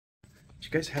Do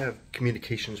you guys have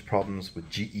communications problems with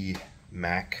GE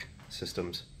Mac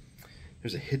systems?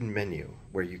 There's a hidden menu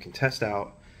where you can test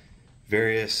out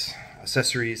various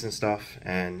accessories and stuff,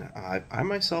 and I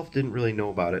myself didn't really know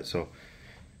about it, so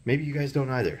maybe you guys don't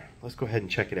either. Let's go ahead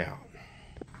and check it out.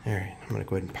 Alright, I'm going to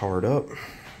go ahead and power it up.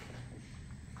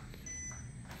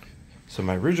 So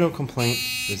my original complaint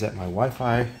is that my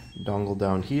Wi-Fi dongle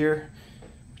down here,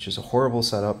 which is a horrible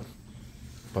setup,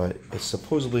 but it's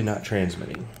supposedly not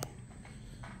transmitting.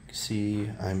 You can see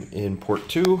I'm in port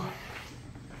 2.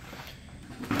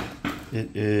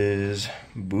 It is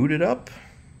booted up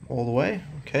all the way.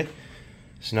 Okay,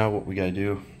 so now what we got to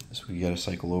do is we got to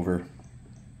cycle over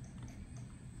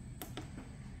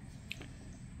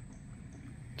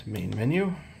to main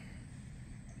menu.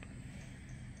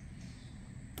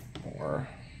 More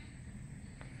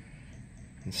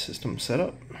and system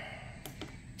setup.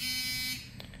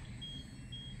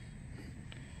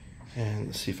 And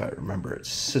let's see if I remember it's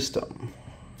system.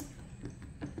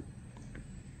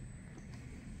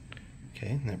 Okay,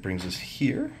 and that brings us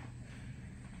here.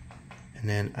 And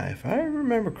then if I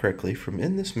remember correctly, from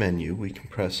in this menu, we can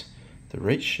press the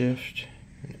right shift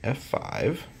and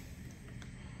F5.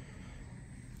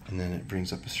 And then it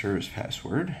brings up a service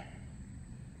password.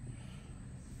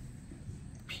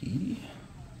 P-R-O-D.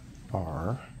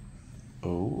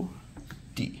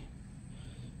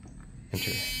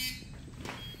 Enter.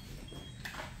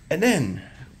 And then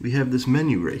we have this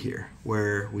menu right here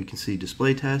where we can see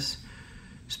display tests,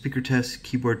 speaker tests,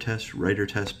 keyboard tests, writer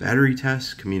tests, battery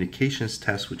tests, communications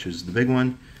tests, which is the big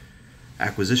one,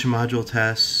 acquisition module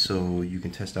tests, so you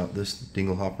can test out this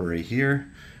dingle hopper right here,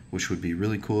 which would be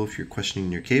really cool if you're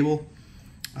questioning your cable,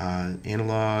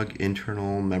 analog,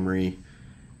 internal, memory,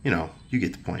 you know, you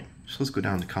get the point. So let's go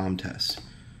down to comm tests,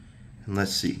 and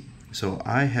let's see. So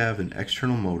I have an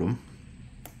external modem,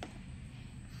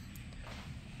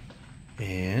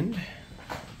 and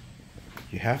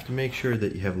you have to make sure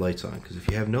that you have lights on, because if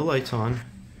you have no lights on,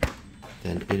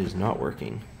 then it is not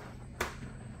working.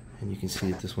 And you can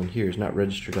see that this one here is not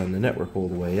registered on the network all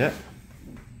the way yet.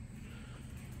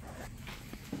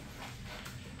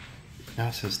 Now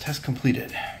it says test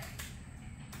completed.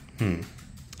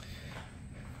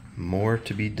 More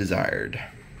to be desired.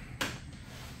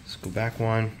 Let's go back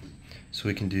one so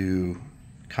we can do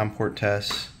COM port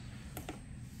tests.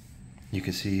 You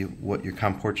can see what your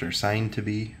COM ports are assigned to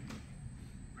be.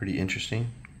 Pretty interesting.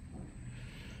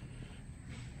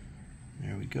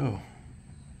 There we go.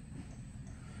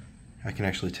 I can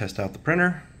actually test out the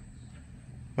printer.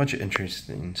 Bunch of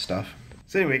interesting stuff.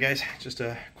 So anyway guys, just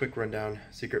a quick rundown.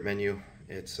 Secret menu.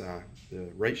 It's the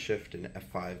right shift and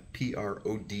F5,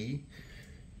 P-R-O-D,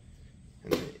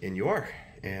 and you are.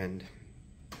 And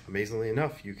amazingly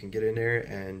enough, you can get in there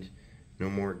and no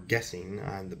more guessing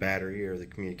on the battery or the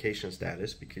communication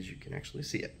status, because you can actually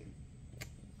see it.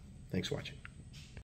 Thanks for watching.